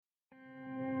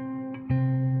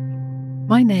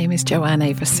My name is Joanne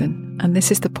Averson, and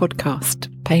this is the podcast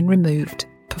Pain Removed,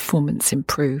 Performance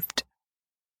Improved.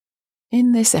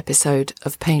 In this episode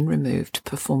of Pain Removed,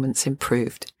 Performance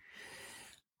Improved,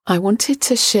 I wanted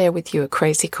to share with you a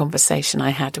crazy conversation I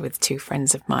had with two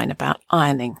friends of mine about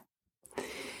ironing.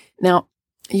 Now,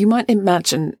 you might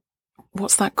imagine,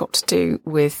 what's that got to do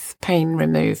with pain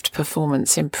removed,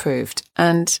 performance improved?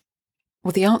 And,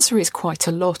 well, the answer is quite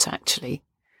a lot, actually.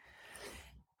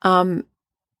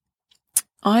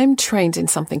 I'm trained in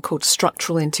something called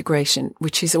structural integration,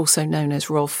 which is also known as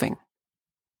Rolfing.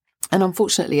 And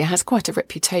unfortunately, it has quite a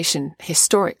reputation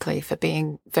historically for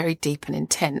being very deep and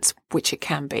intense, which it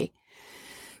can be.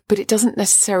 But it doesn't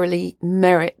necessarily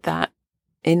merit that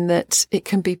in that it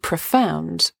can be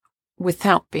profound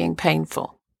without being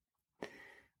painful.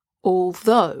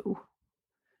 Although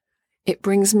it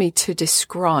brings me to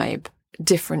describe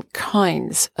different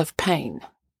kinds of pain.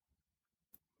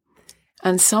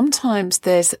 And sometimes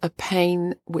there's a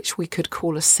pain which we could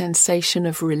call a sensation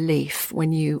of relief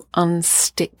when you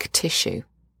unstick tissue.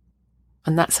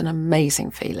 And that's an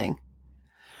amazing feeling.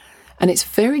 And it's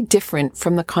very different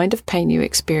from the kind of pain you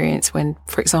experience when,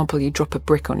 for example, you drop a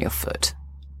brick on your foot.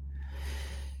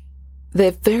 They're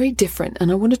very different,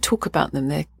 and I want to talk about them.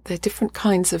 They're different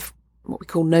kinds of what we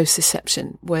call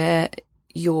nociception, where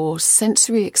your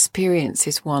sensory experience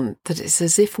is one that it's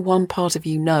as if one part of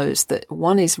you knows that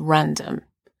one is random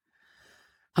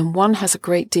and one has a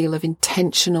great deal of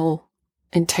intentional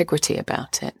integrity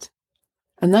about it.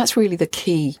 And that's really the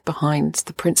key behind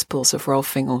the principles of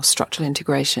Rolfing or structural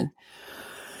integration.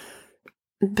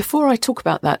 Before I talk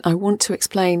about that, I want to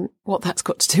explain what that's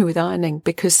got to do with ironing,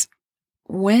 because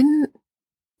when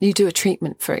you do a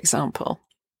treatment, for example,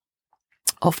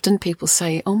 often people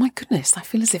say, oh my goodness, I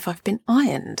feel as if I've been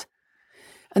ironed.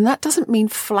 And that doesn't mean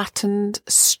flattened,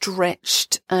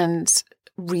 stretched and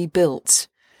rebuilt.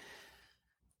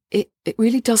 It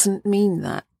really doesn't mean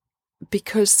that,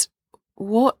 because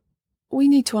what we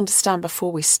need to understand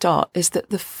before we start is that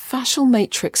the fascial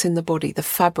matrix in the body, the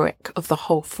fabric of the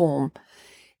whole form,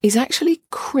 is actually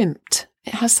crimped.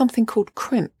 It has something called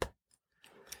crimp.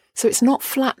 So it's not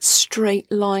flat,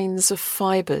 straight lines of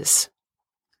fibres.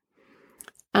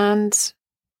 And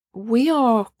we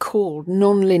are called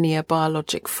non-linear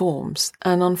biologic forms.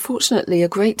 And unfortunately, a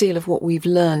great deal of what we've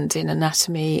learned in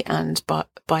anatomy and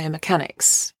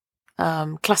biomechanics,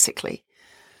 classically,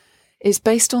 is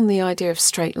based on the idea of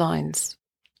straight lines.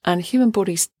 And human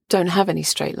bodies don't have any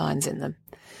straight lines in them.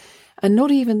 And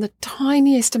not even the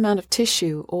tiniest amount of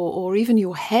tissue or even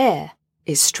your hair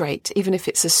is straight, even if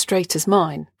it's as straight as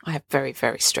mine. I have very,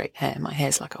 very straight hair. My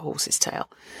hair's like a horse's tail.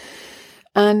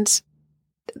 And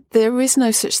there is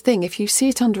no such thing. If you see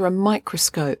it under a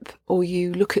microscope or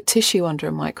you look at tissue under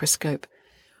a microscope,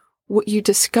 what you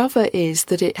discover is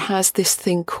that it has this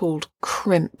thing called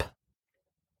crimp.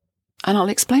 And I'll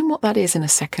explain what that is in a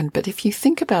second. But if you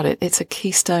think about it, it's a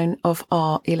keystone of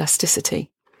our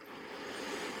elasticity.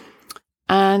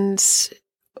 And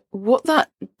what that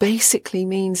basically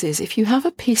means is if you have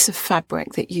a piece of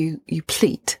fabric that you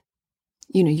pleat,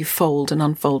 you fold and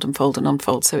unfold and fold and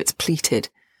unfold, so it's pleated.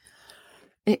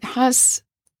 It has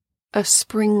a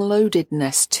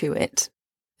spring-loadedness to it.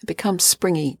 It becomes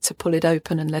springy to pull it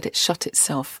open and let it shut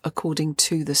itself according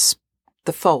to the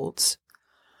folds.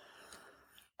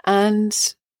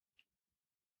 And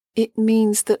it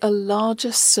means that a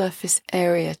larger surface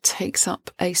area takes up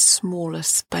a smaller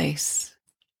space.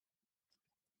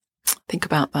 Think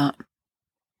about that.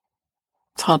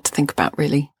 It's hard to think about,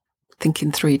 really. Think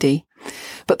in 3D.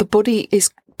 But the body is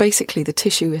basically, the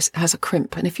tissue has a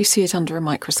crimp, and if you see it under a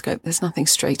microscope, there's nothing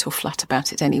straight or flat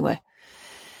about it anywhere.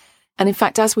 And in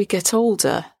fact, as we get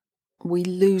older, we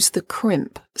lose the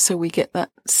crimp, so we get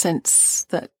that sense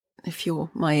that if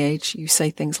you're my age, you say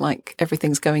things like,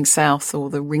 everything's going south, or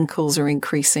the wrinkles are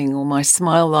increasing, or my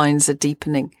smile lines are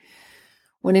deepening.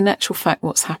 When in actual fact,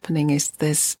 what's happening is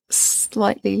there's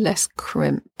slightly less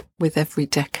crimp with every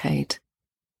decade,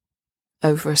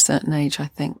 over a certain age, I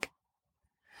think.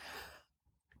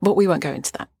 But we won't go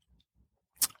into that.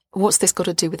 What's this got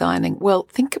to do with ironing? Well,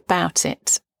 think about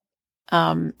it.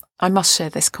 I must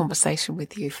share this conversation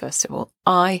with you, first of all.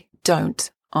 I don't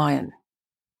iron.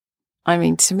 I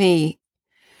mean, to me,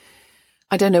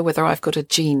 I don't know whether I've got a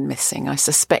gene missing. I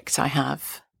suspect I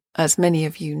have. As many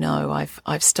of you know,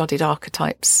 I've studied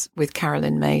archetypes with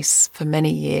Caroline Myss for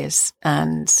many years.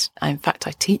 And in fact,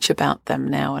 I teach about them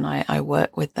now and I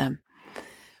work with them,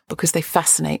 because they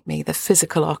fascinate me, the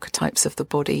physical archetypes of the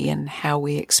body and how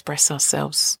we express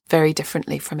ourselves very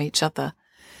differently from each other.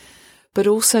 But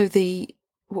also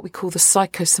what we call the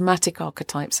psychosomatic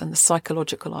archetypes and the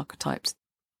psychological archetypes.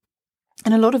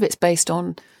 And a lot of it's based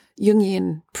on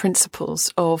Jungian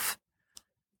principles of,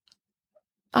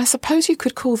 I suppose you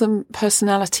could call them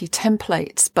personality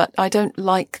templates, but I don't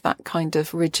like that kind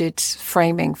of rigid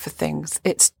framing for things.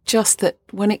 It's just that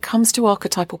when it comes to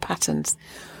archetypal patterns,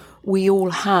 we all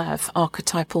have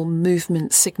archetypal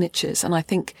movement signatures. And I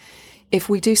think if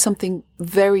we do something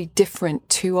very different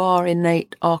to our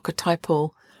innate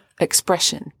archetypal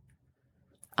expression,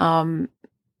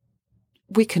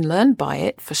 we can learn by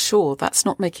it for sure. That's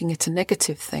not making it a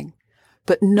negative thing.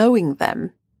 But knowing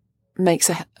them makes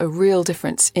a real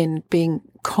difference in being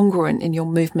congruent in your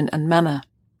movement and manner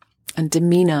and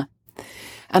demeanour.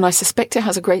 And I suspect it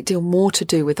has a great deal more to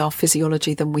do with our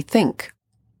physiology than we think,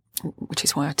 which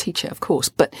is why I teach it, of course.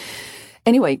 But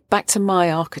anyway, back to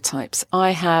my archetypes.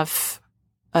 I have,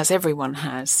 as everyone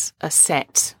has, a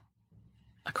set,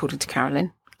 according to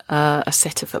Carolyn, a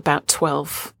set of about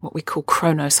 12 what we call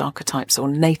Chronos archetypes or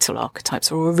natal archetypes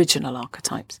or original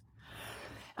archetypes.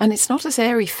 And it's not as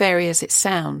airy-fairy as it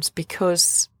sounds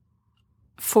because,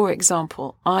 for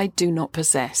example, I do not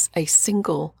possess a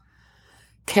single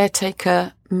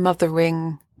caretaker,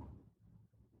 mothering,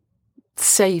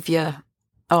 saviour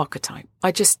archetype.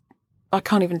 I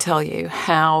can't even tell you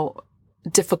how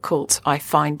difficult I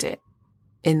find it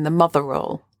in the mother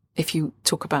role. If you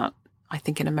talk about, I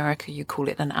think in America you call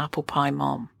it an apple pie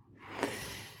mom.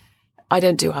 I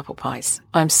don't do apple pies.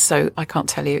 I can't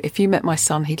tell you. If you met my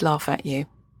son, he'd laugh at you.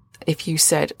 If you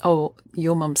said, oh,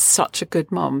 your mum's such a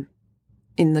good mum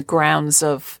in the grounds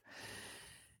of,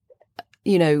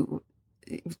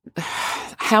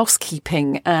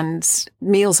 housekeeping and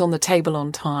meals on the table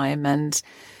on time and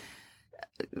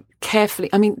carefully.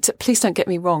 I mean, please don't get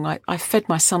me wrong. I fed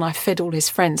my son. I fed all his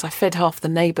friends. I fed half the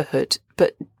neighbourhood.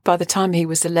 But by the time he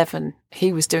was 11,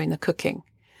 he was doing the cooking.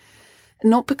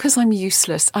 Not because I'm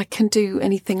useless. I can do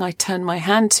anything I turn my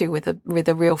hand to with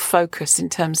a real focus in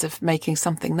terms of making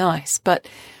something nice. But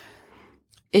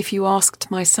if you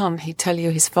asked my son, he'd tell you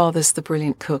his father's the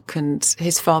brilliant cook and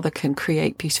his father can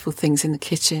create beautiful things in the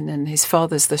kitchen and his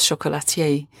father's the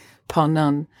chocolatier par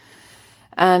none.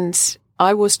 And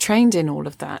I was trained in all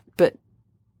of that, but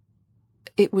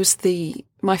it was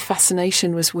my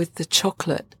fascination was with the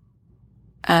chocolate,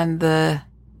 and the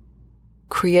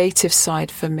creative side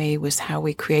for me was how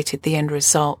we created the end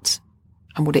result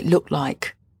and what it looked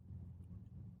like.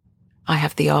 I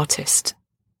have the artist,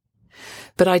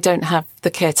 but I don't have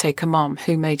the caretaker mom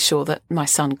who made sure that my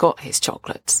son got his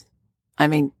chocolates. I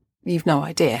mean, you've no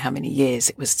idea how many years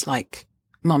it was like,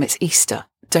 Mum, it's Easter.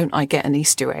 Don't I get an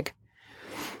Easter egg?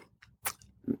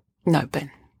 No,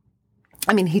 Ben.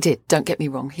 I mean, he did, don't get me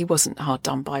wrong. He wasn't hard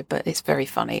done by, but it's very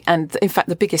funny. And in fact,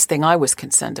 the biggest thing I was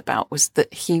concerned about was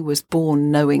that he was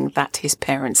born knowing that his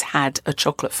parents had a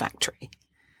chocolate factory.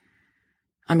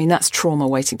 I mean, that's trauma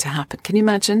waiting to happen. Can you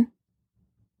imagine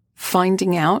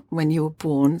finding out when you were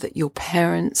born that your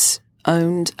parents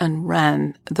owned and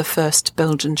ran the first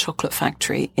Belgian chocolate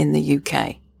factory in the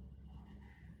UK?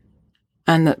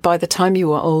 And that by the time you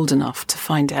were old enough to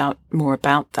find out more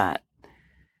about that,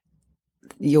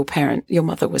 your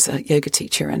mother was a yoga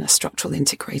teacher and a structural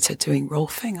integrator doing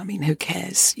Rolfing. I mean, who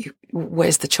cares?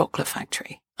 Where's the chocolate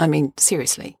factory? I mean,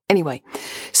 seriously. Anyway,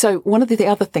 so one of the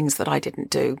other things that I didn't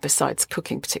do, besides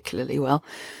cooking particularly well,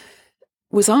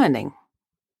 was ironing.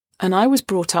 And I was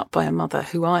brought up by a mother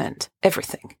who ironed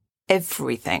everything.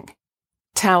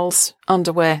 Towels,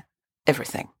 underwear,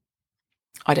 everything.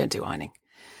 I don't do ironing.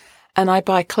 And I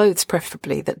buy clothes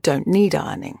preferably that don't need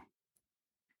ironing.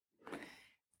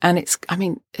 And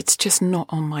it's just not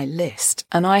on my list.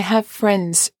 And I have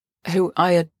friends who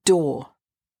I adore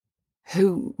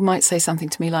who might say something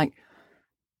to me like,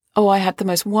 oh, I had the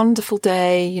most wonderful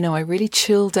day. I really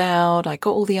chilled out. I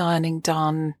got all the ironing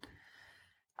done.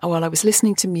 While I was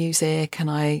listening to music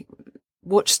and I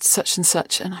watched such and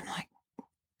such. And I'm like,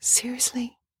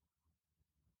 seriously?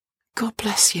 God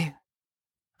bless you.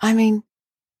 I mean,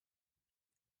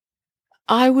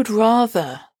 I would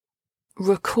rather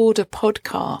record a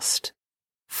podcast,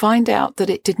 find out that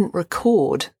it didn't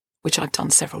record, which I've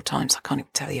done several times. I can't even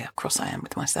tell you how cross I am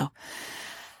with myself.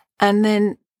 And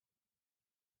then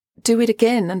do it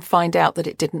again and find out that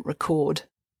it didn't record,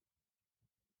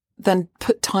 than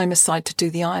put time aside to do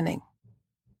the ironing.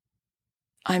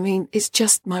 I mean, it's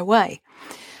just my way.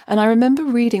 And I remember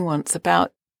reading once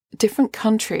about different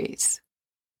countries,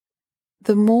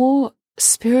 the more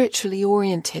spiritually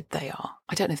oriented they are.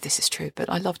 I don't know if this is true, but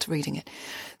I loved reading it.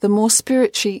 The more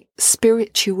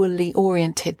spiritually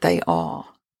oriented they are,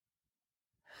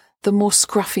 the more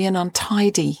scruffy and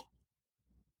untidy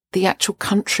the actual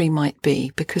country might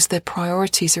be because their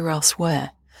priorities are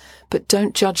elsewhere. But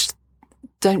don't judge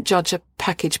a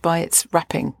package by its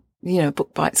wrapping, a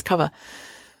book by its cover.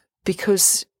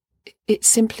 because it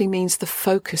simply means the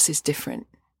focus is different.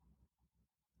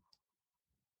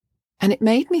 And it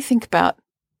made me think about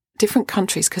different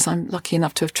countries, because I'm lucky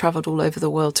enough to have travelled all over the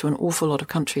world to an awful lot of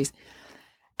countries,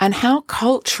 and how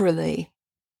culturally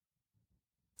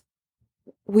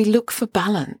we look for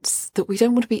balance, that we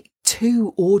don't want to be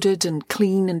too ordered and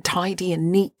clean and tidy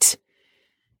and neat,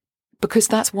 because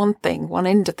that's one thing, one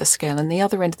end of the scale. And the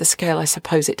other end of the scale, I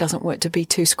suppose it doesn't work to be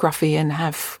too scruffy and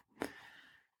have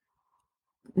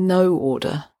no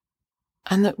order,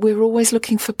 and that we're always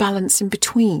looking for balance in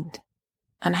between.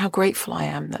 And how grateful I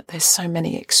am that there's so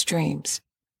many extremes.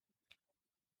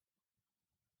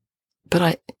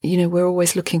 But we're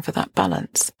always looking for that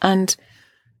balance. And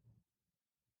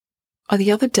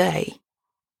the other day,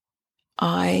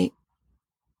 I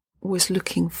was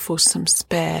looking for some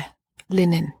spare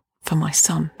linen for my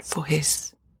son for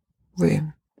his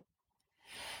room.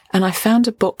 And I found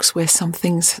a box where some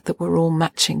things that were all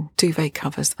matching duvet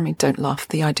covers. I mean, don't laugh.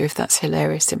 The idea if that's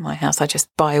hilarious in my house, I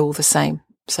just buy all the same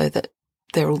so that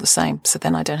they're all the same. So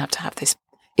then I don't have to have this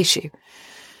issue.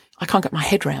 I can't get my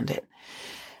head around it.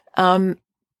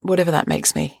 Whatever that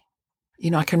makes me.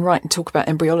 I can write and talk about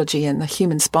embryology and the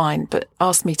human spine, but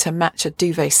ask me to match a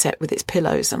duvet set with its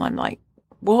pillows, and I'm like,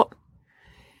 what?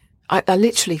 I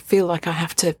literally feel like I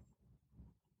have to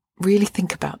really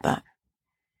think about that.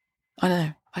 I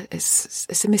know.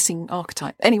 It's a missing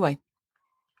archetype. Anyway,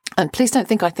 and please don't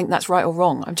think I think that's right or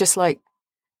wrong. I'm just like,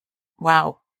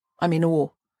 wow, I'm in awe.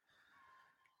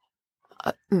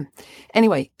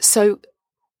 Anyway, so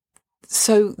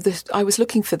I was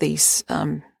looking for these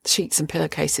sheets and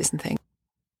pillowcases and things.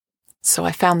 So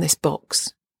I found this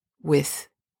box with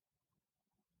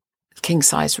king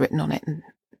size written on it, and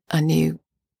I knew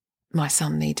my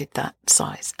son needed that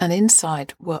size. And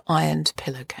inside were ironed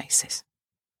pillowcases.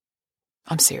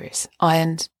 I'm serious.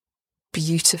 Ironed,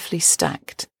 beautifully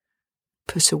stacked,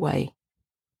 put away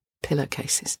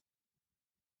pillowcases.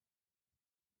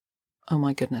 Oh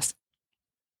my goodness.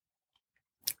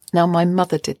 Now, my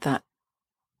mother did that.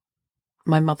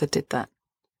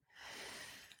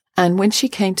 And when she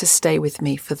came to stay with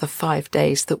me for the 5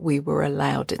 days that we were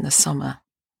allowed in the summer,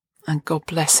 and God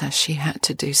bless her, she had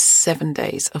to do 7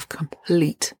 days of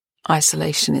complete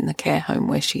isolation in the care home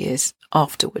where she is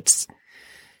afterwards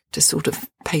to sort of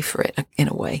pay for it in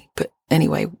a way. But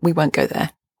anyway, we won't go there.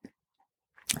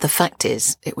 The fact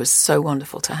is, it was so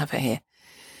wonderful to have her here.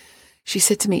 She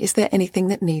said to me, is there anything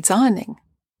that needs ironing?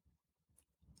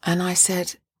 And I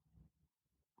said,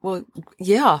 well,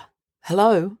 yeah,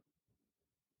 hello.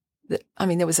 I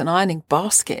mean, there was an ironing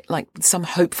basket, like some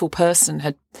hopeful person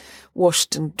had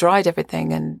washed and dried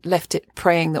everything and left it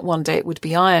praying that one day it would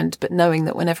be ironed, but knowing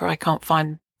that whenever I can't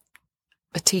find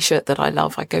a T-shirt that I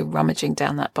love, I go rummaging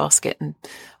down that basket and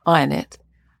iron it.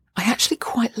 I actually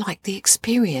quite like the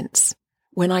experience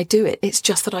when I do it. It's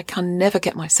just that I can never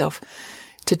get myself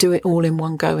to do it all in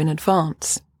one go in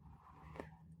advance.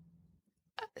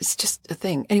 It's just a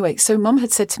thing. Anyway, so Mum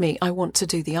had said to me, I want to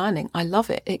do the ironing. I love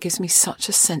it. It gives me such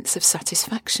a sense of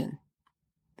satisfaction.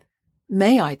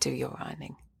 May I do your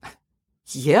ironing?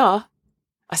 Yeah.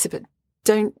 I said,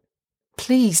 but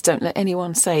please don't let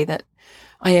anyone say that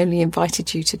I only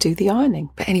invited you to do the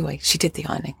ironing. But anyway, she did the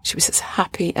ironing. She was as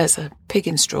happy as a pig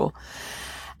in straw.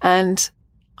 And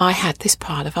I had this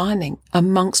pile of ironing,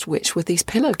 amongst which were these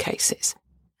pillowcases.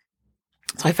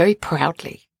 So I very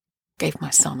proudly gave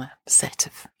my son a set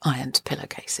of ironed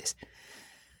pillowcases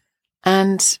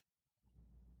and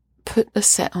put a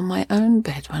set on my own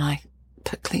bed when I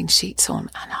put clean sheets on.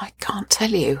 And I can't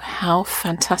tell you how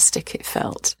fantastic it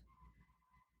felt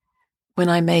when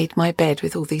I made my bed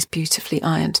with all these beautifully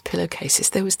ironed pillowcases.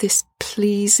 There was this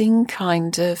pleasing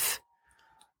kind of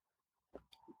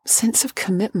sense of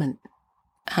commitment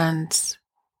and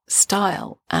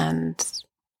style and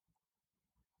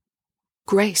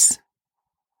grace.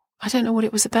 I don't know what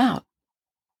it was about,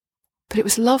 but it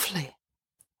was lovely.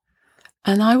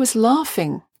 And I was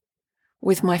laughing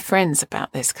with my friends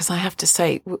about this because I have to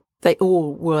say, they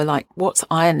all were like, what's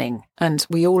ironing? And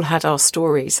we all had our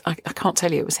stories. I can't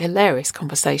tell you, it was a hilarious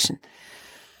conversation.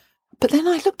 But then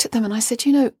I looked at them and I said,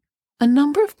 a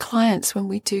number of clients when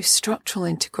we do structural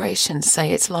integration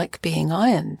say it's like being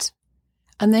ironed.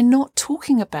 And they're not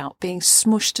talking about being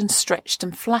smushed and stretched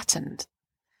and flattened.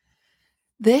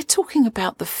 They're talking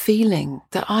about the feeling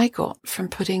that I got from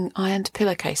putting ironed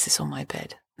pillowcases on my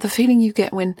bed. The feeling you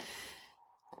get when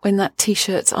that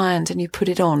T-shirt's ironed and you put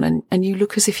it on and you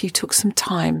look as if you took some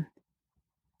time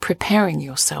preparing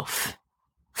yourself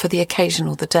for the occasion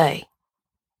or the day.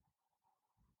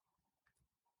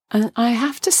 And I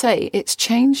have to say, it's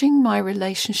changing my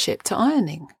relationship to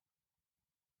ironing.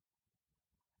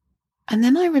 And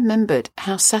then I remembered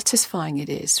how satisfying it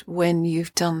is when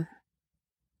you've done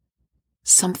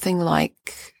something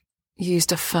like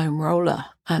used a foam roller.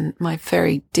 And my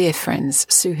very dear friends,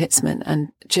 Sue Hitzman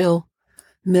and Jill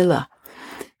Miller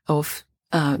of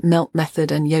Melt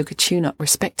Method and Yoga Tune-Up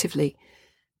respectively,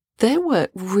 their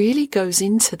work really goes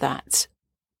into that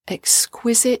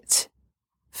exquisite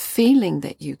feeling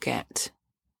that you get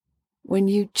when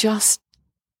you just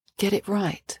get it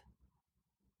right.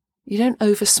 You don't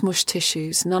over smush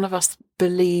tissues. None of us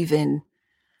believe in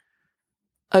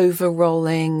over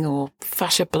rolling or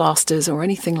fascia blasters or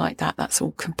anything like that. That's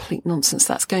all complete nonsense.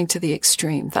 That's going to the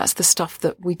extreme. That's the stuff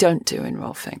that we don't do in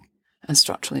Rolfing and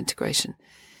structural integration.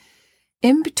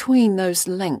 In between those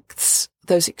lengths,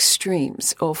 those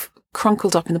extremes of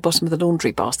crunkled up in the bottom of the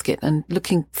laundry basket and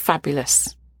looking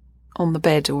fabulous on the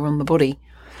bed or on the body,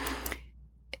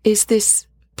 is this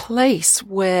place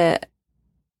where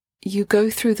you go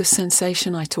through the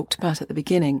sensation I talked about at the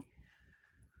beginning,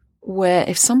 where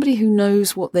if somebody who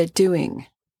knows what they're doing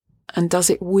and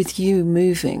does it with you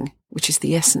moving, which is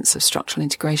the essence of structural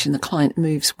integration, the client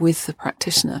moves with the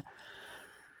practitioner,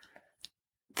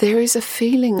 there is a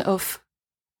feeling of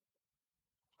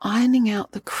ironing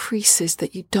out the creases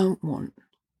that you don't want,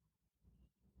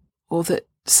 or that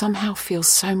somehow feel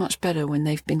so much better when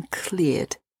they've been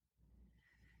cleared.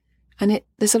 And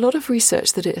there's a lot of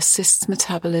research that it assists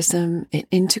metabolism, it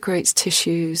integrates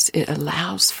tissues, it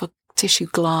allows for tissue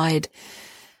glide,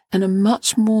 and a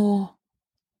much more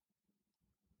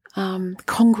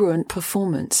congruent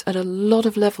performance at a lot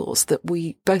of levels that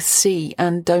we both see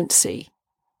and don't see,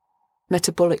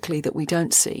 metabolically that we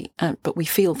don't see, but we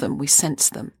feel them, we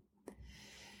sense them.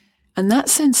 And that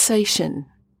sensation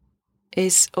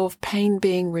is of pain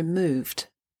being removed.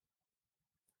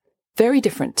 Very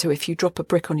different to if you drop a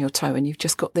brick on your toe and you've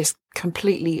just got this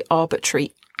completely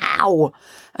arbitrary ow,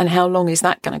 and how long is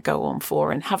that going to go on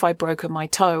for, and have I broken my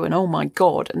toe, and oh my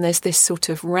God, and there's this sort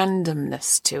of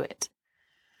randomness to it.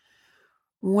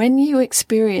 When you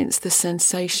experience the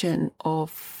sensation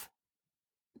of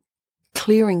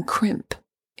clearing crimp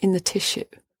in the tissue,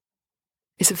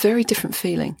 it's a very different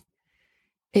feeling.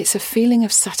 It's a feeling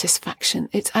of satisfaction.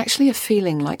 It's actually a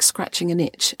feeling like scratching an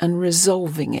itch and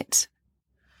resolving it.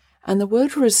 And the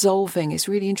word resolving is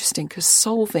really interesting because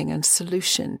solving and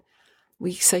solution,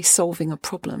 we say solving a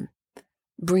problem,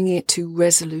 bringing it to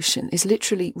resolution, is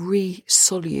literally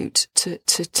resolute, to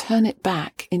turn it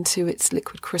back into its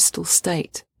liquid crystal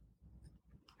state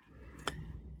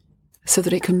so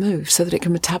that it can move, so that it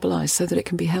can metabolize, so that it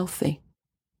can be healthy.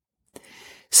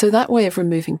 So that way of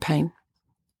removing pain,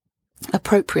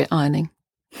 appropriate ironing,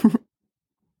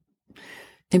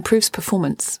 improves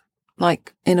performance,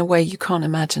 like in a way you can't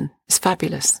imagine. It's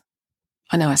fabulous.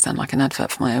 I know I sound like an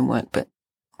advert for my own work, but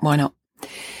why not?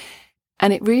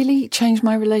 And it really changed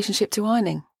my relationship to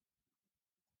ironing.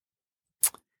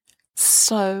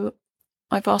 So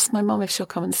I've asked my mum if she'll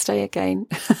come and stay again.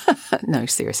 No,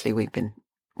 seriously, we've been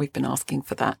asking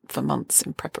for that for months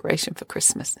in preparation for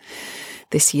Christmas.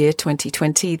 This year,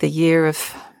 2020, the year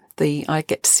of I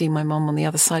get to see my mum on the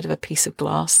other side of a piece of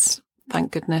glass.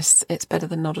 Thank goodness, it's better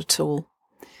than not at all.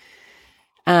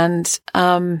 And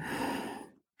there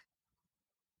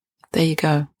you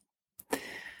go.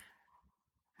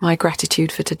 My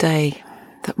gratitude for today,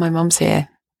 that my mum's here.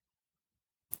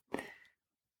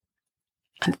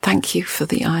 And thank you for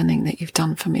the ironing that you've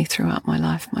done for me throughout my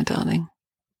life, my darling.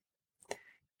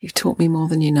 You've taught me more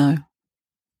than you know.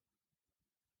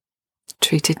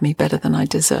 Treated me better than I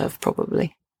deserve,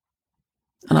 probably.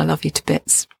 And I love you to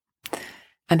bits.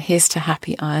 And here's to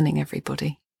happy ironing,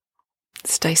 everybody.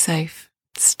 Stay safe,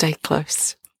 stay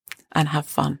close, and have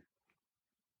fun.